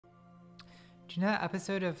Do you know that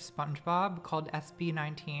episode of SpongeBob called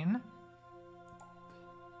SB19?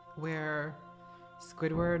 Where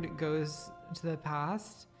Squidward goes to the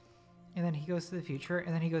past, and then he goes to the future,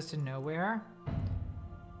 and then he goes to nowhere?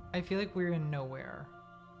 I feel like we're in nowhere.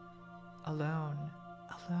 Alone.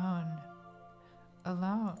 Alone.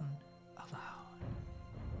 Alone. Alone.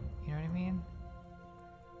 You know what I mean?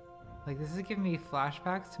 Like, this is giving me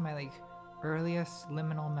flashbacks to my, like, earliest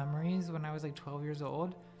liminal memories when I was, like, 12 years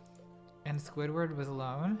old, and Squidward was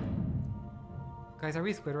alone. Guys, are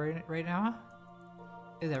we Squidward right now?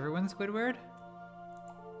 Is everyone Squidward?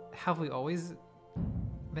 Have we always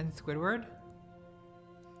been Squidward?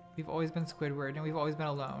 We've always been Squidward, and we've always been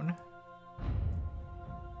alone.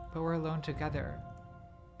 But we're alone together,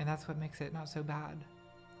 and that's what makes it not so bad.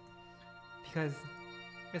 Because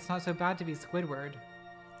it's not so bad to be Squidward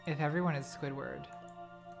if everyone is Squidward.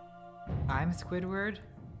 I'm Squidward,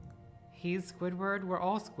 he's Squidward, we're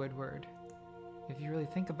all Squidward, if you really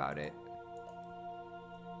think about it.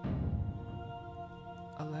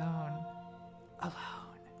 Alone.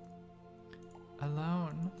 Alone.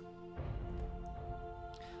 Alone.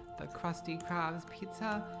 The Krusty Krab's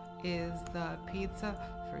pizza is the pizza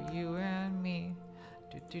for you and me.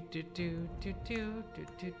 Do do do do do do do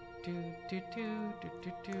do do do do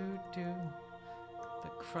do do do. The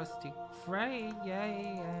Krusty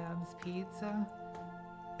Krab's pizza.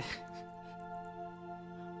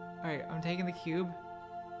 Alright, I'm taking the cube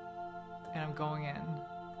and I'm going in.